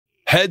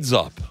Heads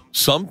up,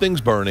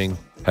 Something's Burning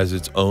has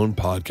its own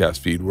podcast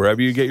feed.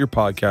 Wherever you get your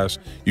podcasts,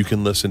 you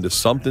can listen to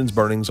Something's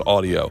Burning's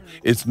audio.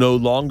 It's no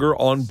longer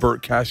on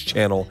Bertcast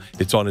channel.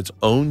 It's on its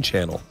own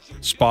channel.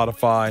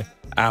 Spotify,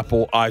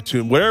 Apple,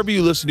 iTunes, wherever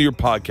you listen to your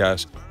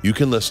podcast, you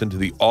can listen to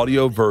the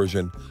audio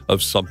version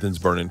of Something's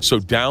Burning. So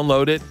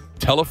download it,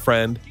 tell a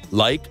friend,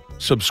 like,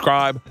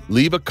 subscribe,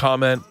 leave a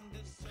comment,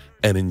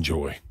 and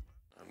enjoy.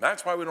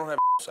 That's why we don't have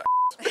sex.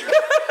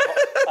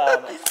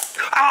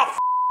 Oh,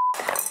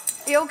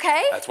 you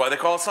okay? That's why they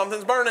call it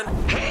Something's Burning.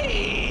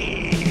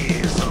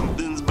 Hey,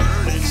 something's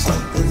burning,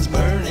 something's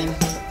burning,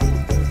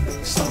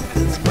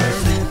 something's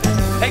burning.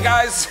 Hey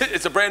guys,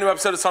 it's a brand new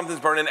episode of Something's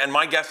Burning, and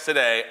my guests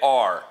today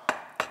are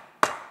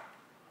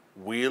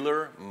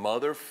Wheeler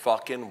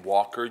motherfucking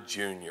Walker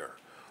Jr.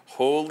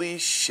 Holy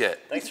shit.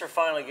 Thanks for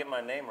finally getting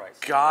my name right.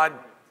 God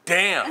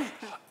damn.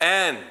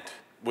 And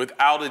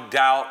without a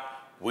doubt,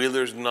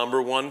 Wheeler's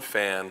 #1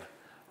 fan,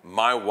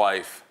 my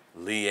wife,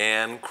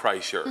 LeeAnn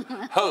Kreischer,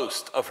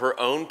 host of her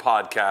own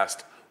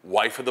podcast,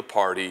 Wife of the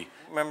Party.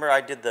 Remember,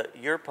 I did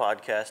your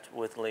podcast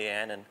with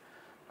LeeAnn, and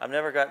I've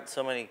never gotten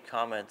so many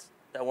comments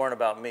that weren't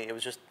about me. It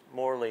was just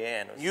more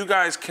LeeAnn. You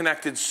guys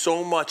connected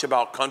so much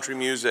about country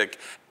music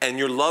and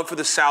your love for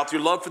the South,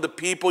 your love for the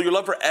people, your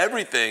love for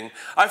everything.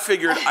 I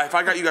figured if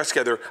I got you guys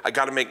together, I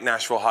got to make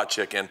Nashville Hot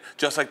Chicken,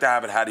 just like they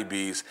have at Hattie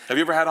B's. Have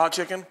you ever had hot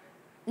chicken?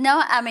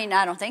 No, I mean,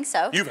 I don't think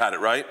so. You've had it,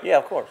 right? Yeah,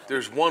 of course.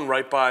 There's one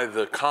right by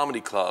the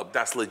comedy club.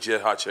 That's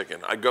legit hot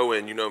chicken. I go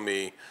in, you know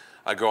me.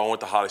 I go, I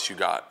want the hottest you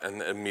got.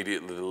 And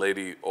immediately the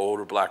lady,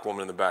 older black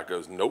woman in the back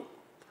goes, nope.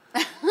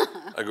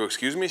 I go,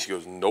 excuse me? She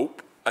goes,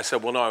 nope. I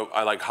said, well, no,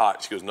 I like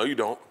hot. She goes, no, you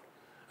don't.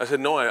 I said,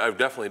 no, I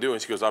definitely do.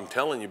 And she goes, I'm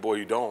telling you, boy,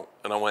 you don't.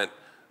 And I went,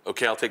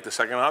 okay, I'll take the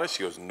second hottest.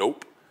 She goes,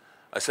 nope.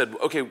 I said,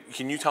 okay,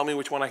 can you tell me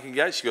which one I can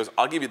get? She goes,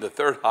 I'll give you the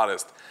third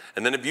hottest.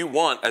 And then if you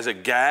want, as a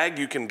gag,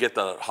 you can get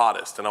the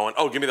hottest. And I went,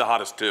 oh, give me the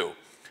hottest too.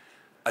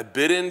 I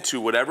bit into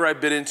whatever I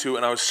bit into,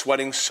 and I was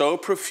sweating so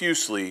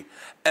profusely,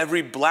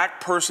 every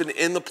black person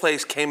in the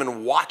place came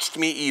and watched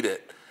me eat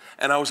it.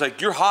 And I was like,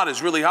 your hot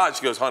is really hot.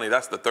 She goes, honey,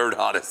 that's the third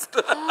hottest.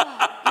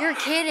 You're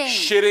kidding.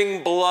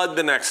 Shitting blood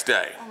the next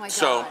day. Oh my God.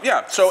 So,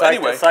 yeah, so Psyched,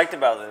 anyway. psyched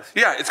about this.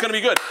 Yeah, it's gonna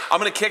be good. I'm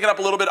gonna kick it up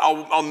a little bit.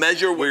 I'll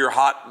measure where your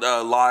hot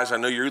lies. I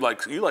know you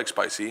like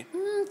spicy.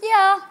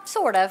 Yeah,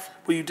 sort of.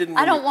 Well, you didn't.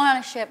 I don't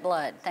want to shit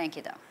blood. Thank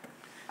you, though.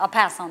 I'll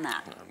pass on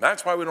that.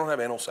 That's why we don't have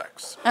anal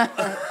sex.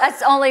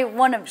 That's only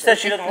one of. She said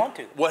she doesn't want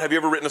to. What, have you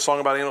ever written a song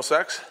about anal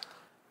sex?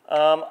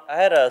 I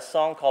had a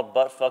song called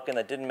Butt Fucking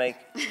that didn't make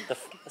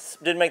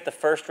the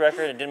first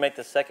record. It didn't make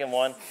the second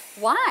one.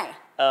 Why?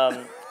 I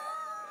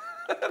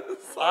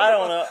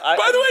don't know.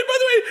 By the way,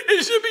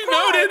 it should be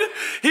noted,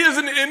 he is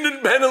an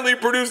independently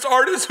produced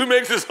artist who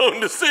makes his own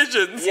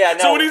decisions. Yeah, no.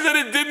 So when he said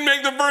it didn't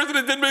make the first and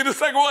it didn't make the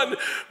second one,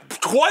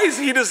 twice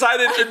he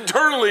decided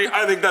internally,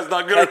 I think that's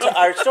not good enough.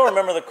 I still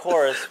remember the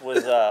chorus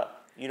was,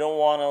 you don't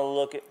want to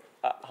look at,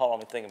 hold on,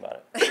 let me think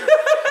about it.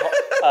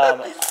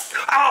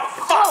 Oh,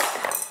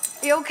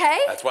 fuck! You okay?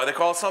 That's why they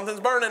call it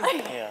Something's Burning.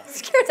 Yeah.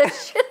 Scared the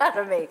shit out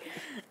of me.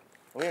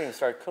 We haven't even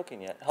started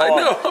cooking yet. I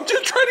know, I'm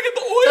just trying to get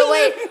the oil So in.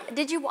 wait,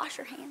 did you wash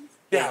your hands?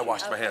 Yeah, I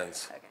washed my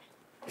hands. Okay.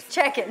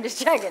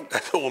 Just checking.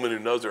 That's a woman who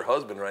knows her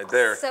husband right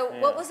there. So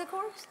what was the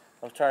chorus?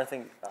 I'm trying to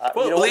think.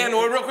 Well, you know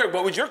LeeAnn, real quick,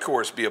 what would your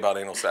chorus be about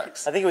anal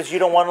sex? I think it was, you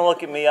don't want to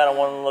look at me, I don't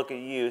want to look at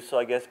you, so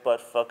I guess butt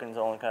fucking's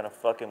the only kind of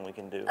fucking we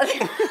can do.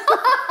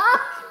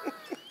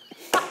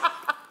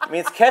 I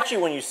mean, it's catchy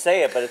when you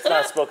say it, but it's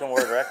not a spoken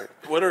word record.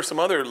 What are some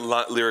other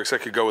lyrics that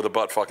could go with a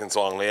butt fucking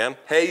song, LeeAnn?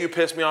 Hey, you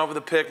pissed me off with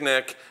a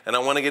picnic, and I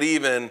want to get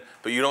even,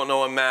 but you don't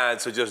know I'm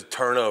mad, so just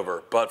turn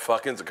over. Butt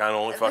fucking's the kind of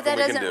only fucking we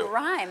can do. But that doesn't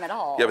rhyme at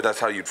all. Yeah, but that's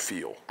how you'd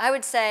feel. I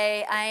would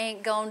say, I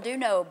ain't gonna do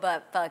no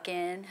butt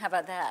fucking. How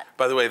about that?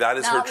 By the way, that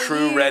is Not her with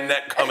true you.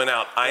 redneck coming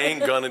out. I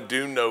ain't gonna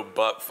do no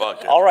butt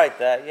fucking. I'll write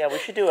that. Yeah, we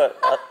should do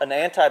an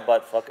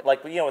anti-butt fucking,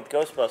 like, you know, with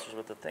Ghostbusters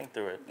with the thing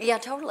through it. Yeah,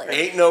 totally.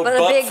 Ain't no But a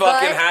butt big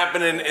fucking butt?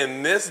 happening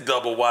in this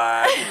double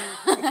wide.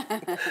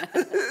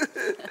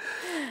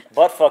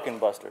 Butt fucking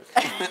busters.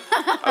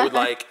 I would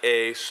like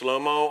a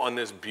slow-mo on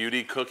this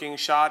beauty cooking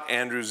shot.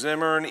 Andrew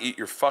Zimmern, eat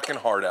your fucking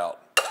heart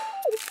out.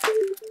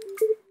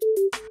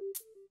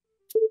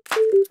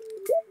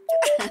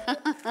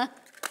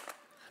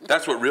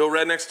 That's what real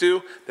rednecks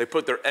do. They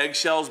put their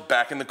eggshells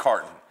back in the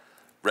carton.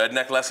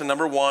 Redneck lesson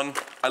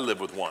 #1, I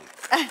live with one.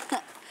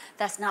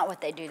 That's not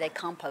what they do. They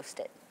compost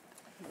it.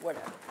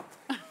 Whatever.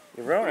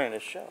 You're ruining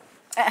this show.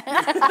 Am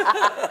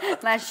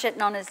I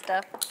shitting on his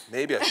stuff?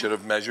 Maybe I should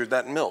have measured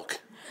that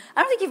milk.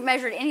 I don't think you've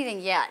measured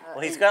anything yet. Well,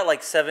 he's got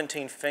like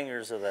 17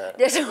 fingers of that.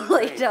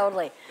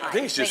 Totally. I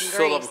think it's just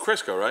filled up with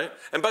Crisco, right?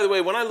 And by the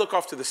way, when I look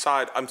off to the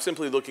side, I'm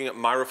simply looking at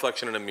my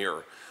reflection in a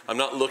mirror. I'm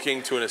not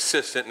looking to an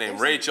assistant named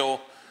Rachel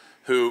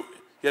who,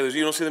 you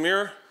don't see the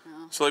mirror?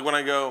 No. So like when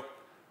I go,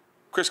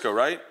 Crisco,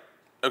 right?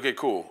 Okay,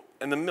 cool.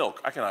 And the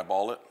milk, I can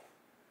eyeball it.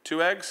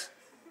 2 eggs?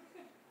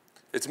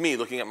 It's me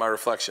looking at my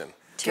reflection.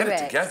 Get it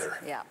together.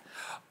 Yeah.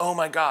 Oh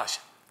my gosh.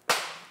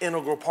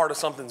 Integral part of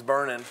Something's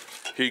Burning.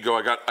 Here you go,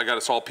 I got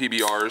us all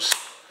PBRs.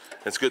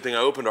 It's a good thing I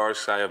opened ours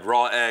because I have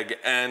raw egg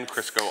and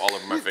Crisco all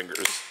over my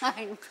fingers.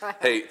 I'm proud.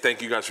 Hey, thank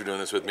you guys for doing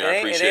this with me. I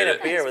appreciate it. Ain't it.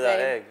 a beer Thanks, without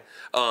babe. egg.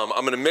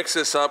 I'm gonna mix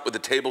this up with a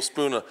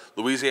tablespoon of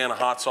Louisiana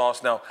hot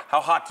sauce. Now,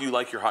 how hot do you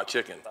like your hot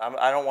chicken?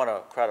 I don't want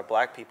a crowd of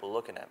black people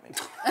looking at me.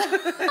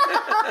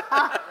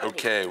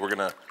 Okay, we're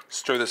gonna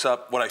stir this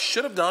up. What I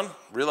should have done,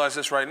 realize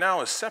this right now,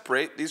 is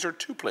separate. These are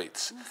 2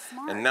 plates.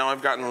 Smart. And now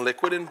I've gotten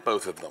liquid in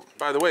both of them.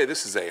 By the way,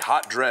 this is a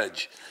hot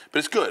dredge, but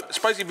it's good.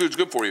 Spicy food's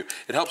good for you.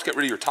 It helps get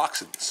rid of your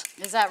toxins.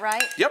 Is that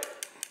right? Yep,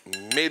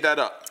 made that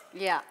up.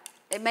 Yeah.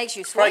 It makes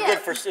you sweat. Probably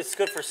good for, it's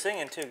good for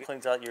singing too.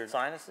 Cleans out your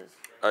sinuses.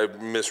 I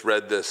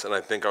misread this, and I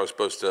think I was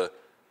supposed to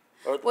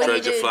Well,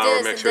 dredge you a do flour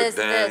this, mixture, this,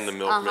 then this. the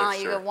milk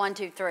mixture. You go 1,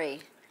 2, 3.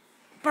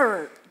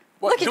 Bert,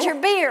 What? look at Don't- your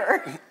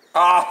beer.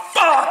 Ah,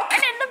 fuck!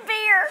 And in the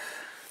beer.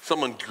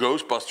 Someone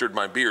ghostbustered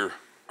my beer.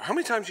 How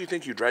many times do you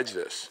think you dredge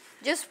this?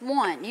 Just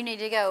one. You need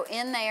to go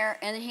in there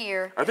and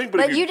here. I think,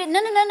 but if you you- didn't.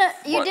 No.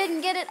 You What?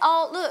 didn't get it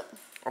all. Look.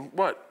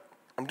 What?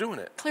 I'm doing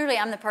it. Clearly,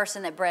 I'm the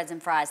person that breads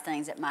and fries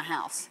things at my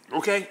house.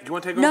 Okay, you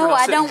want to take over? No, and I'll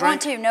I sit and don't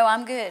want drink? to. No,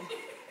 I'm good.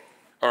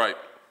 All right.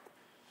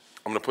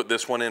 I'm gonna put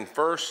this one in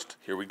first.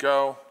 Here we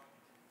go.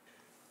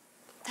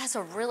 That's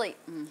a really.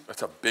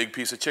 That's a big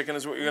piece of chicken,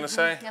 is what you're gonna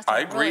say? That's a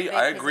I really agree. big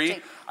I piece of agree.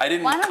 chicken. I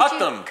didn't Why don't cut you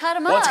them. cut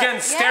 'em Once up?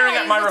 again, staring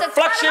Yeah, at my you just cut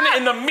 'em reflection up.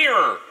 in the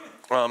mirror.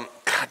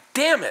 God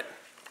damn it.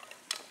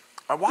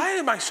 Why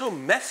am I so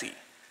messy?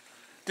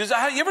 You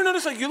ever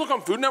notice like you look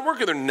on Food Network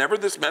and they're never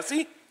this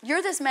messy?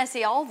 You're this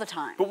messy all the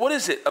time. But what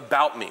is it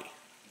about me?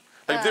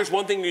 Like if there's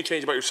one thing you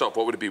change about yourself,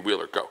 what would it be,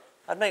 Wheeler? Go.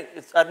 I'd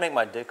make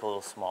my dick a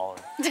little smaller.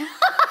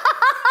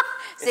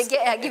 Does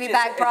it give you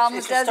back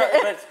problems, does But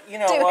it? you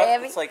know Too what?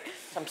 heavy? It's like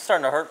I'm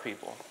starting to hurt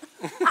people.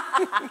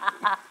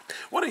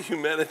 What a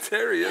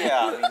humanitarian.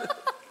 Yeah. I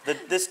mean,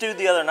 this dude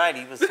the other night,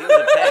 he was in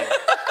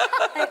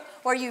pain.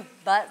 Were you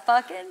butt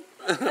fucking?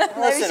 Maybe you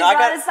Listen, should I write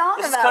got a song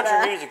this is about country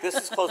that. music. This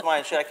is closed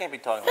minded shit. I can't be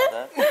talking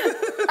about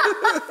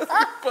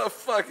that. But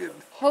fucking.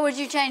 What would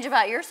you change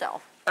about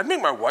yourself? I'd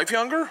make my wife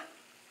younger.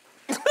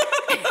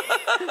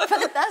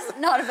 But that's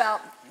not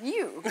about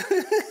you.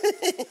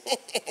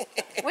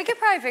 We could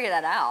probably figure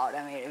that out.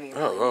 I mean, it'd be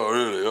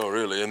really Oh,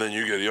 really? And then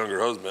you get a younger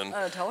husband.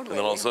 Oh, totally. And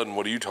then all of a sudden,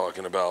 what are you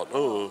talking about?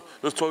 Oh,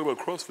 let's talk about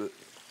CrossFit.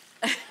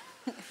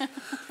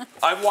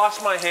 I've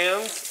washed my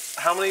hands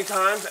how many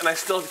times, and I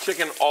still have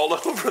chicken all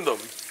over them.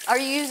 Are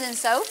you using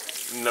soap?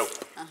 Nope.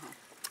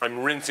 I'm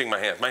rinsing my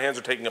hands. My hands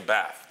are taking a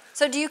bath.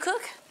 So do you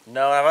cook?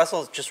 No, I've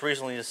also just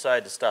recently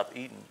decided to stop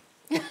eating.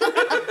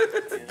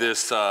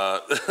 This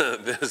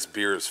this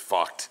beer is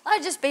fucked.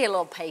 I'd just be a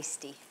little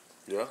pasty.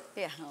 Yeah.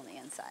 Yeah, on the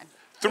inside.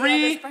 3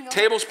 just sprinkle-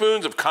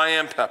 tablespoons of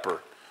cayenne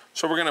pepper.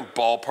 So we're gonna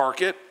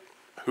ballpark it.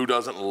 Who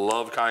doesn't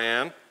love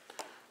cayenne?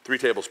 3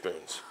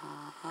 tablespoons.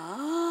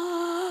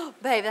 Oh,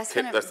 babe, that's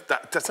gonna.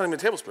 That's not even a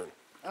tablespoon.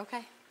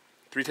 Okay.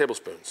 3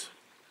 tablespoons.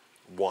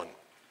 1,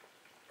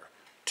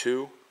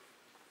 2,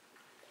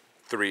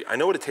 3. I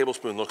know what a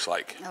tablespoon looks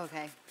like.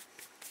 Okay.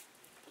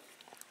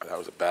 That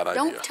was a bad idea.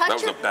 Don't touch that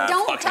was your. a bad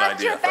Don't fucking touch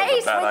idea. your That was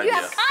face a bad when you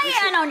idea. have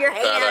cayenne on your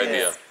hands. Bad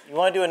idea. You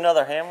want to do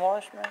another hand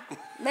wash, man?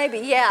 Maybe,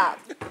 yeah.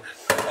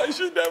 I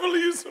should definitely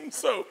use some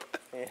soap.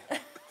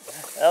 That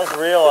was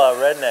real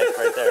redneck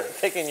right there.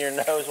 Picking your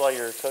nose while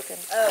you're cooking.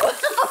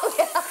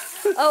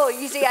 Oh,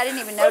 you see, I didn't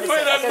even notice Wait,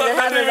 it. that because it didn't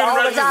happens even all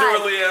the register time.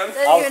 with LeeAnn.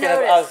 Didn't even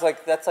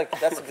notice.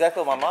 That's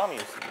exactly what my mom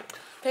used to do.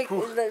 Pick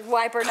the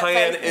wiper in the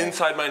Cayenne face.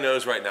 inside my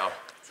nose right now.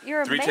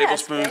 You're a 3 mess,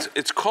 tablespoons. babe.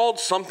 It's called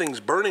Something's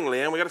Burning,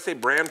 LeeAnn. We gotta say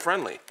brand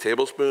friendly.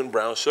 Tablespoon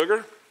brown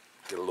sugar.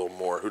 Get a little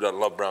more. Who doesn't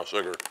love brown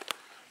sugar?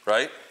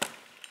 Right?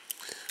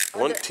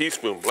 1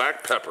 teaspoon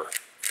black pepper.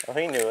 Oh,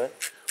 he knew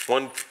it.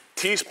 1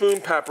 teaspoon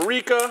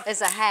paprika.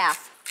 It's a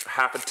half.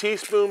 Half a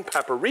teaspoon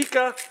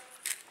paprika.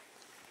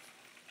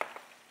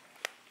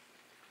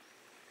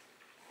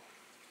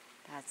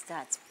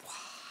 That's.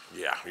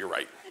 Yeah, you're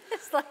right.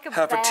 It's like a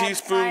Half a bad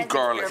teaspoon science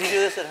garlic. Do you do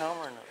this at home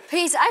or no?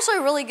 He's actually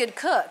a really good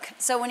cook.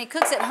 So when he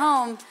cooks at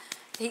home,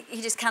 he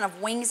just kind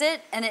of wings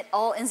it, and it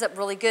all ends up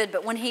really good.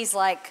 But when he's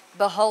like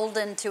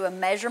beholden to a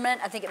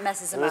measurement, I think it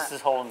messes him This up.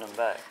 is holding him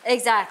back.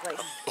 Exactly.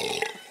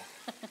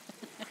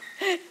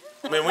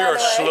 Man, we are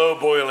slow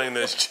boiling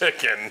this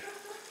chicken.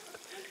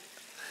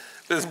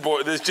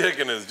 This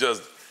chicken is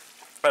just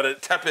at a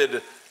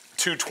tepid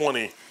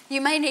 220.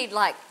 You may need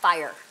like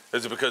fire.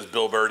 Is it because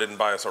Bill Burr didn't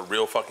buy us a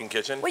real fucking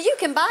kitchen? Well, you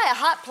can buy a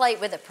hot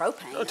plate with a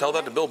propane. No, tell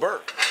that to Bill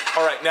Burr.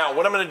 All right, now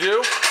what I'm gonna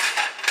do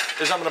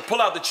is I'm gonna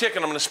pull out the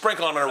chicken, I'm gonna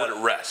sprinkle, I'm gonna let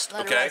it rest,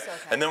 Let it okay? rest, okay.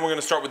 And then we're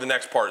gonna start with the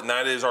next part, and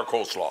that is our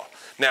coleslaw.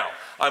 Now,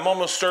 I'm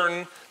almost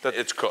certain that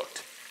it's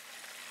cooked.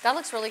 That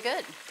looks really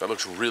good. That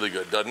looks really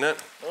good, doesn't it?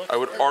 I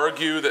would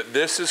argue that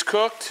this is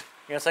cooked.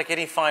 You know, it's like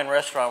any fine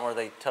restaurant where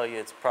they tell you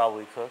it's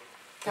probably cooked.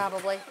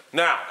 Probably.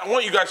 Now, I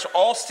want you guys to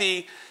all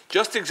see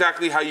just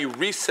exactly how you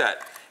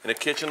reset in a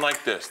kitchen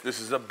like this. This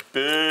is a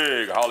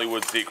big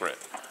Hollywood secret,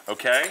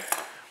 okay?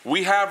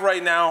 We have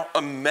right now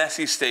a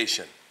messy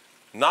station.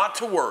 Not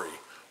to worry.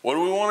 What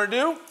do we want to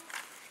do?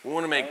 We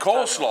want to make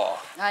coleslaw.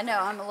 I know.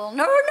 I'm a little.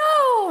 No.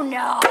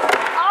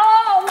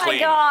 Oh my Clean.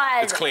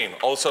 God. It's clean.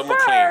 All of a sudden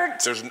we're Bert.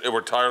 clean. We're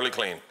entirely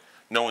clean.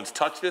 No one's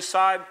touched this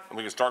side, and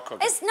we can start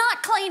cooking. It's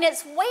not clean,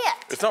 it's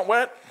wet. It's not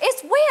wet?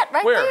 It's wet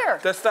right Where? there.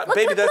 That's not, Look,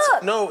 baby, look, that's,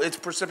 look. no, it's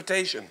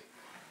precipitation.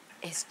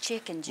 It's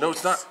chicken juice. No,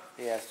 it's not.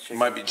 Yeah, it's It chicken.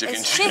 might be chicken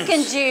It's juice.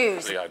 chicken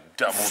juice. Yeah, I'm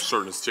almost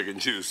certain it's chicken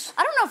juice.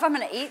 I don't know if I'm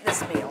gonna eat this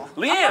meal.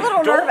 LeeAnn, I'm a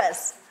little don't-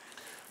 nervous.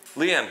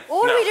 LeeAnn,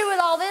 What do no. we do with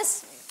all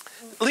this?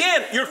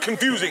 LeeAnn, you're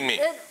confusing me.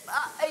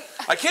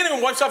 I can't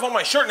even wipe stuff on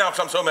my shirt now because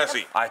I'm so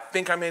messy. I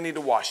think I may need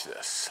to wash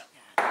this.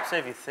 Say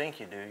if you think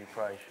you do, you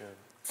probably should.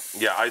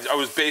 Yeah, I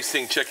was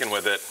basting chicken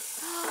with it.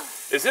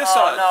 Is this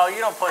Oh, no, you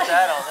don't put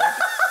that on there.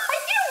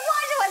 You don't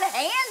wash it with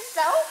hand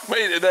soap.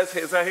 Wait, is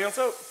that hand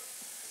soap?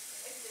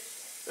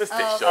 It's dish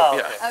soap, Oh,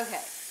 yeah. Okay.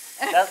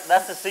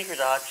 That's the secret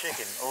to hot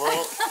chicken. A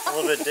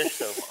little bit of dish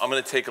soap. I'm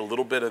gonna take a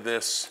little bit of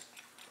this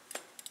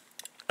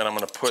and I'm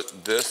gonna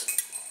put this.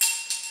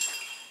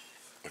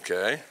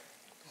 Okay,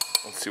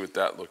 let's see what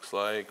that looks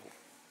like.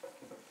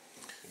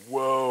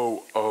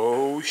 Whoa,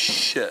 oh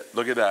shit,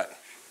 look at that.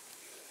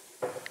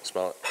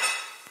 Smell it.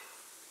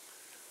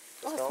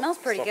 Oh, it smells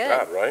pretty It's good.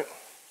 not bad, right?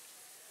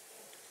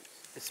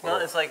 It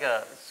smells. It's like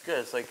it's good.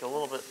 It's like a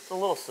little bit. It's a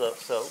little soap,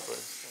 but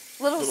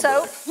Little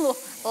soap,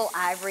 little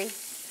ivory.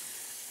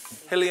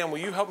 Hey, LeeAnn, will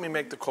you help me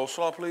make the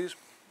coleslaw, please?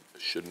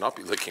 Should not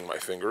be licking my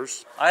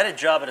fingers. I had a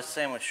job at a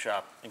sandwich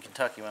shop in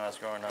Kentucky when I was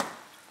growing up.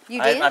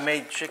 You did? I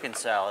made chicken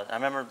salad. I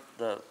remember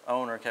the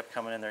owner kept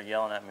coming in there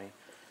yelling at me,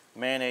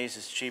 "Mayonnaise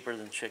is cheaper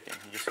than chicken."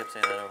 He just kept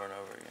saying that over and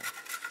over again.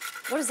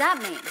 What does that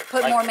mean?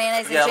 Put more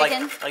mayonnaise yeah,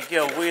 than chicken? like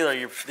yo,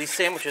 Wheeler, these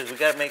sandwiches, we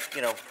gotta make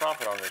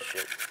profit on this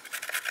shit.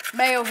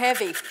 Mayo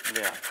heavy.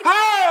 Yeah.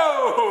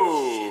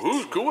 Oh,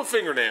 who's cool with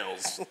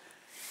fingernails?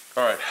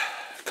 All right,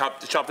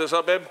 chop this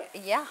up, babe.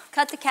 Yeah.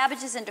 Cut the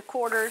cabbages into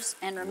quarters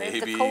and remove Maybe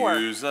the core.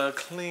 use a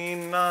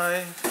clean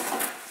knife.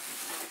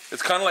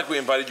 It's kind of like we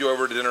invited you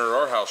over to dinner at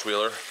our house,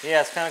 Wheeler.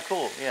 Yeah, it's kind of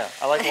cool. Yeah,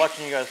 I like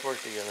watching you guys work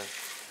together.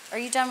 Are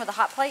you done with the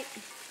hot plate?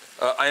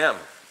 I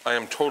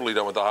am totally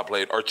done with the hot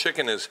plate. Our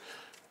chicken is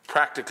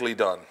practically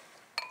done.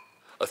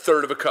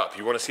 1/3 of a cup.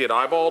 You want to see it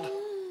eyeballed?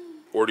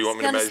 Or do you want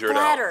me to measure it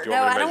out? Do you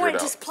No, want me I to don't measure want it it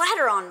to out?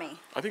 splatter on me.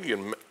 I think you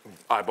can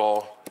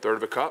eyeball 1/3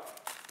 of a cup.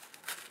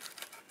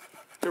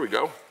 There we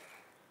go.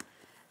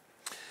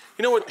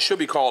 You know what should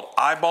be called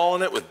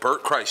eyeballing it with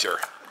Bert Kreischer?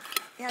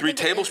 Yeah, I 3 think it is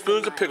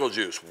tablespoons of mine. pickle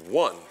juice.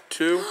 1,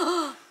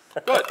 2.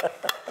 Good.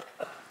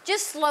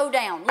 Just slow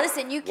down.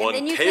 Listen, you can. 1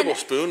 then you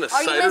tablespoon of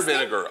Are you cider listening?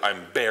 vinegar.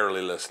 I'm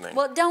barely listening.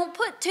 Well, don't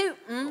put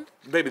 2.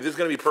 Baby, this is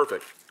gonna be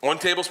perfect. 1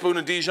 tablespoon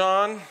of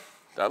Dijon.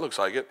 That looks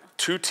like it.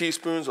 2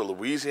 teaspoons of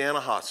Louisiana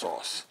Hot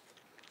Sauce.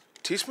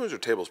 Teaspoons or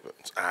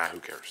tablespoons? Who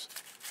cares?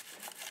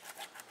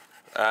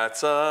 That's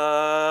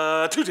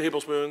 2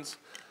 tablespoons.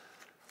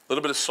 A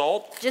little bit of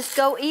salt. Just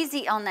go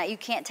easy on that. You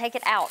can't take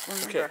it out.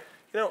 Remember. Okay.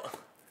 You know,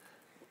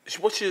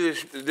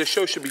 this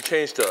show should be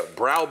changed to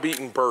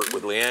Browbeaten Bert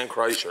with LeeAnn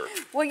Kreischer.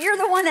 Well, you're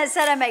the one that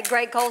said I make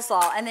great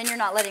coleslaw, and then you're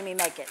not letting me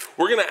make it.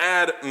 We're gonna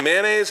add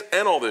mayonnaise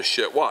and all this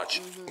shit.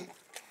 Watch.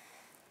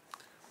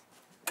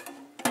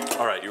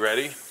 All right, you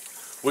ready?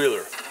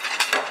 Wheeler,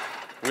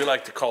 we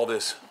like to call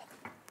this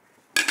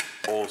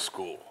old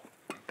school.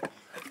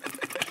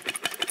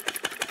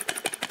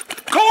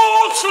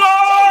 Coleslaw!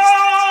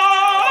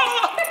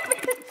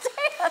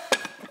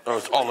 Oh,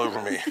 it's all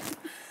over me.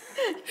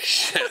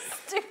 Shit.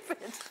 Stupid.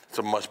 It's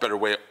a much better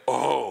way.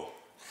 Oh.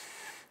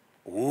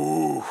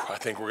 Ooh, I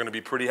think we're gonna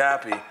be pretty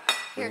happy. We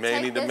Here, may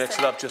take need to this mix it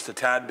and up just a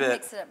tad bit.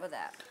 Mix it up with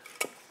that.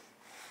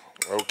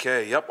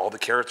 Okay, yep, all the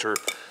carrots are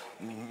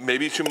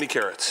maybe too many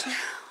carrots.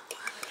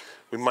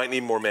 We might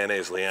need more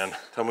mayonnaise, LeeAnn.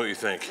 Tell me what you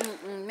think.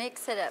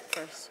 Mix it up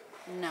first.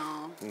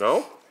 No.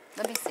 No?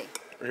 Let me see.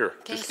 Here,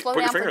 Can you just slow put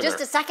your down finger for in just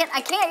there. a second?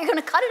 I can't. You're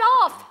going to cut it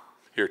off.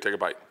 Here, take a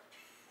bite.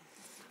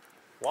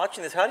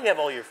 Watching this, how do you have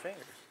all your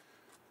fingers?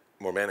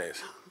 More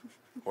mayonnaise.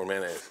 More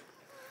mayonnaise.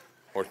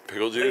 More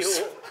pickle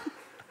juice.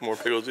 More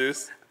pickle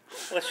juice.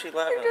 What's she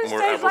laughing It at? just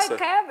More tastes apple like cider.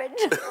 cabbage.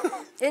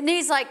 It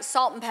needs like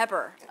salt and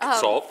pepper.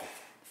 Salt.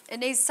 It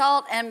needs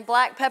salt and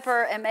black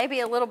pepper and maybe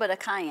a little bit of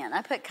cayenne.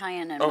 I put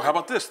cayenne in Oh, mine. how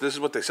about this? This is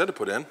what they said to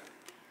put in.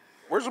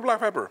 Where's the black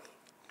pepper?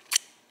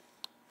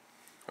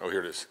 Oh,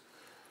 here it is.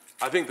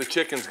 I think the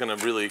chicken's gonna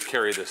really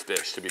carry this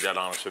dish, to be dead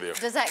honest with you.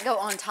 Does that go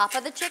on top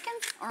of the chicken?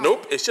 Or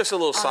Nope, it's just a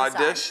little side On the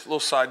side. dish. Little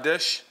side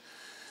dish.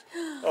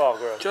 Oh,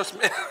 gross. Just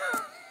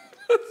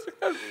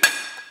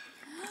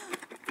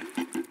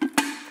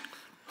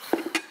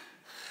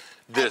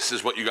This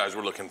is what you guys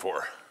were looking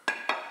for.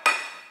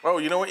 Oh,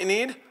 you know what you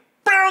need?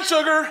 Brown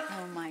sugar.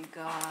 Oh my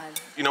God.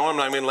 You know what? I'm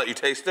not even gonna let you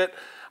taste it.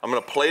 I'm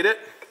gonna plate it.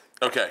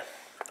 Okay.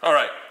 All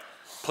right.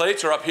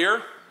 Plates are up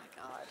here.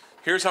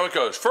 Here's how it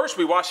goes. First,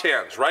 we wash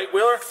hands, right,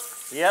 Wheeler?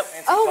 Yep.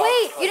 Oh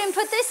wait, you didn't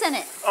put this in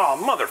it. Oh,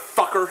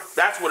 motherfucker.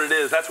 That's what it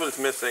is. That's what it's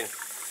missing.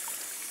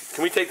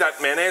 Can we take that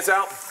mayonnaise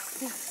out?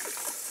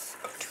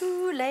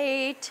 Too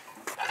late.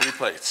 3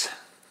 plates.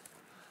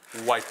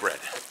 White bread.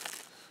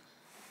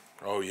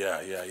 Oh,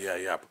 yeah.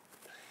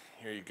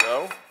 Here you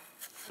go.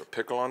 Put a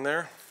pickle on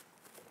there.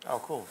 Oh,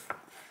 cool.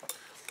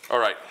 All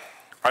right.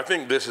 I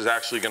think this is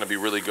actually going to be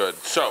really good.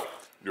 So,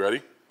 you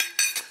ready?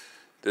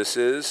 This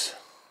is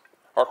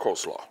our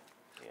coleslaw.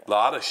 Yeah. Yeah. A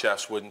lot of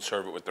chefs wouldn't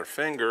serve it with their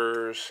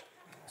fingers.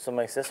 So it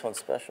makes this one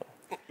special.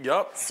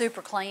 Yup.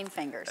 Super clean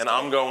fingers. And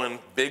I'm going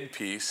big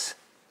piece.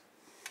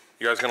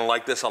 You guys gonna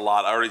like this a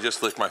lot. I already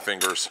just licked my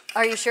fingers.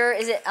 Are you sure?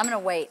 Is it? I'm gonna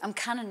wait. I'm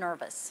kind of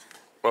nervous.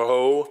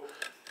 Oh,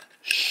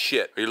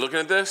 shit. Are you looking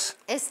at this?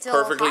 It's still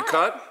perfectly hot.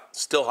 cut,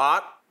 still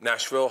hot.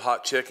 Nashville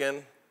hot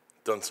chicken,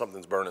 done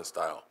something's burning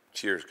style.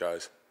 Cheers,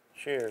 guys.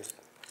 Cheers.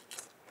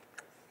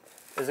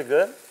 Is it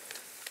good?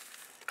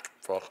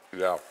 Fuck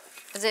yeah.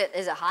 Is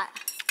it hot?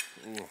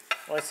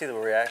 Let's see the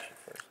reaction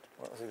first.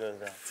 Let's see goes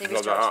down. See if you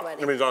start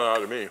sweating. It means not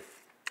hot to me.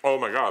 Oh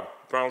my God,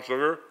 brown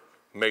sugar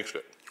makes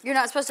it. You're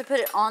not supposed to put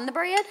it on the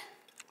bread?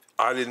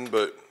 I didn't,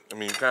 but I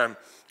mean, you can.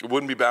 It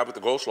wouldn't be bad with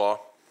the coleslaw.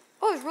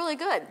 Oh, it's really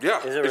good. Yeah,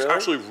 Is it it's really?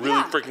 actually really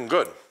Yeah. freaking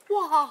good.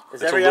 Wow.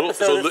 Is It's every a little,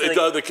 episode so this it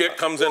does, the kick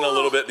comes in a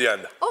little bit at the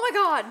end. Oh my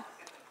God.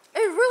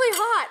 It's really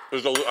hot.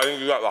 There's I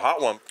think you got the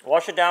hot one.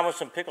 Wash it down with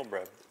some pickle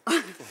bread.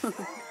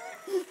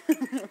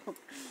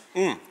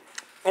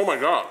 Oh my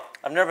God.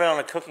 I've never been on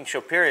a cooking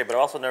show, period, but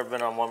I've also never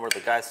been on one where the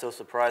guy's so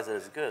surprised that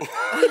it's good.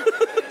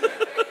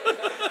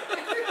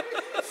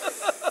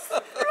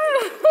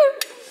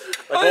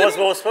 Like what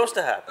was supposed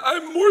to happen?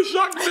 I'm more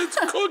shocked that it's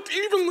cooked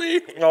evenly.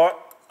 You know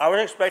what? I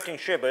wasn't expecting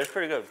shit, but it's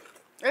pretty good.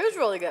 It was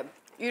really good.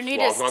 You need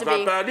Well, it it's not to that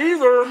be. bad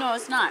either. No,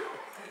 it's not.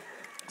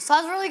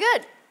 Saw's really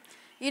good.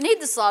 You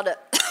need the saw to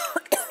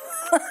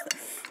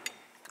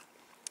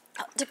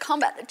to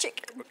combat the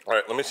chicken. All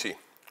right, let me see.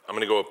 I'm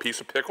gonna go a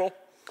piece of pickle,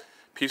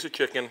 piece of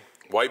chicken,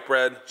 white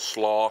bread,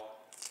 slaw,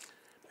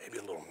 maybe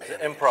a little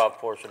mayonnaise. Improv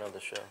portion of the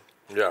show.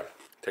 Yeah,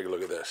 take a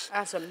look at this.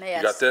 That's a mess.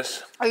 You got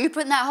this? Are you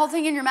putting that whole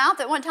thing in your mouth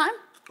at one time?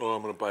 Oh,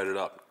 I'm gonna bite it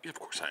up. Yeah, of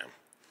course I am.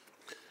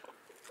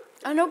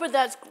 I know, but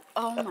that's.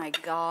 Oh my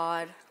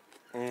God.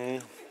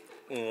 Don't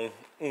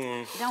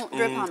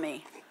drip on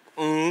me.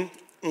 Are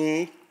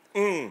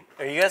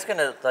you guys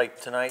gonna,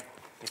 like, tonight,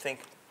 you think,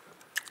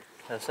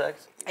 have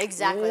sex?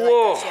 Exactly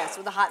Whoa. like this, yes,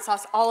 with the hot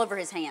sauce all over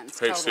his hands.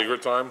 Hey, totally.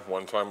 secret time.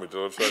 One time we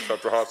did sex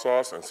after hot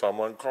sauce, and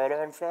someone caught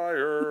on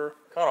fire.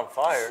 Caught on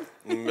fire.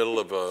 In the middle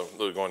of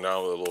going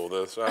down with a little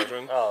this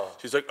action. Oh.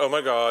 She's like, "Oh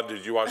my God,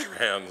 did you wash your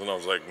hands?" And I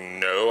was like,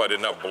 "No, I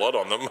didn't have blood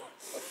on them."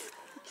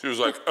 She was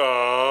like,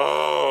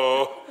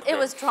 "Oh." It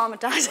was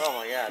traumatizing. Oh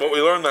my God. What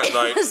we learned that It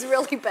night was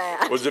really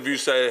bad. was if you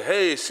say,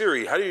 "Hey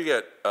Siri, how do you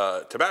get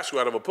Tabasco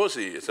out of a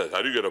pussy?" It says,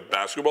 "How do you get a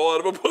basketball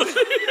out of a pussy?"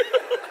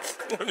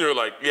 And you're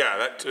like, "Yeah,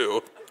 that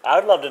too." I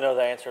would love to know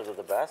the answers of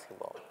the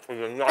basketball.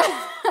 With a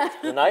knife.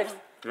 The knife?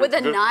 With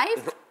a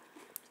knife,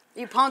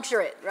 you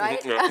puncture it,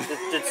 right? Yeah.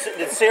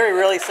 Did Siri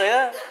really say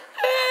that? You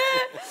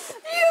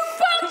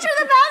puncture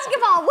the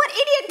basketball. What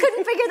idiot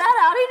couldn't figure that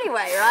out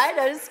anyway, right?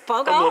 I just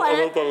poke a hole in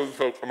it.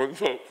 I'm gonna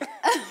choke.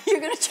 You're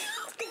gonna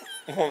choke.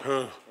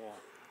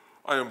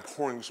 I am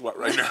pouring sweat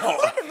right now.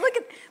 Look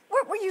at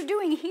what were you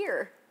doing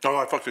here? Oh,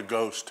 I fucked a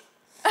ghost.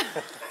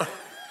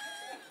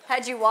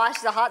 Had you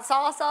washed the hot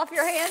sauce off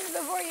your hands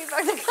before you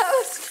fucked the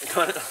ghost?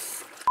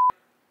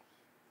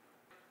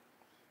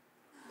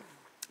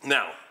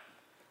 Now,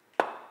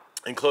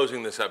 in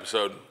closing this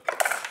episode,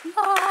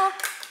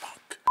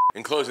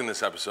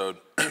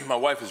 my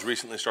wife has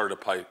recently started a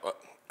pipe.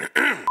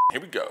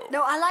 Here we go.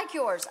 No, I like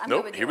yours. I'm good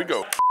Nope, with here we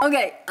yours. go.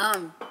 Okay,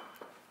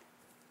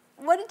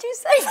 what did you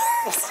say?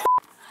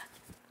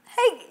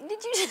 Hey,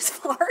 did you just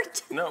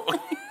fart? No.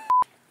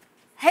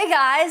 Hey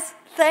guys,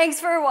 thanks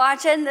for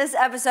watching this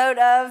episode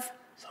of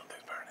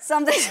Something's burning.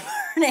 Something's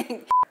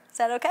Burning. Is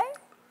that okay?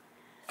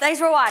 Thanks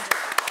for watching.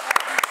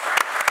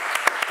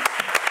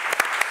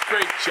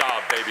 Great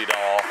job, baby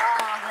doll.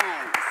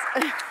 Oh,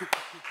 thanks.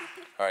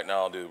 All right, now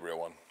I'll do the real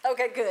one.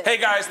 Okay, good. Hey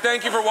guys,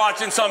 thank you for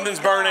watching Something's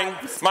Burning.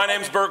 My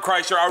name's Bert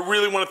Kreischer. I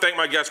really want to thank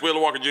my guest,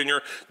 Wheeler Walker Jr.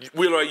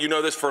 Wheeler, you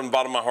know this from the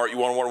bottom of my heart.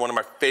 You are one of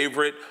my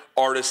favorite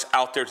artists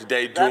out there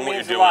today doing That what you're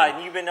means a doing.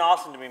 lot. You've been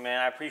awesome to me, man.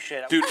 I appreciate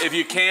it. Dude, if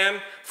you can,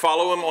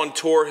 follow him on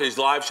tour. His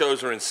live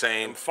shows are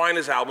insane. Find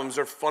his albums.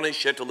 They're fun as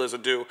shit to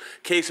listen to.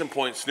 Case in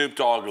point, Snoop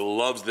Dogg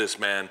loves this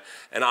man.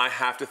 And I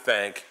have to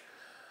thank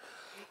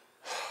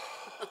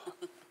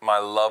my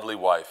lovely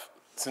wife.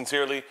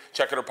 Sincerely,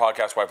 check out her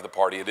podcast, Wife of the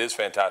Party. It is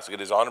fantastic.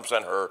 It is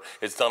 100% her.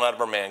 It's done out of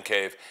her man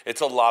cave. It's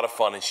a lot of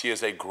fun, and she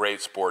is a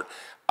great sport.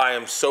 I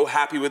am so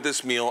happy with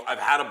this meal. I've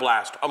had a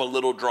blast. I'm a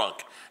little drunk.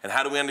 And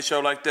how do we end a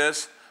show like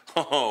this?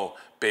 Oh,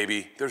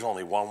 baby, there's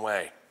only one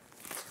way.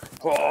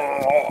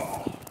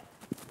 Oh.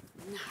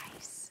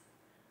 Nice.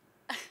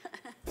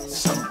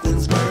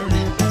 Something's burning.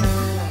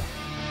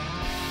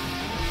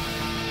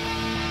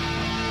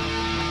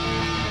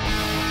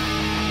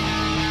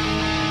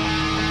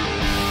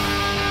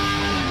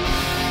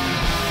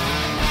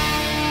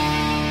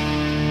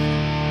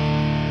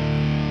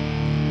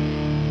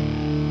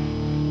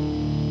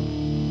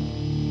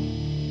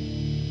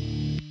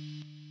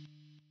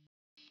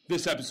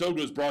 This episode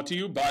was brought to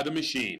you by The Machine.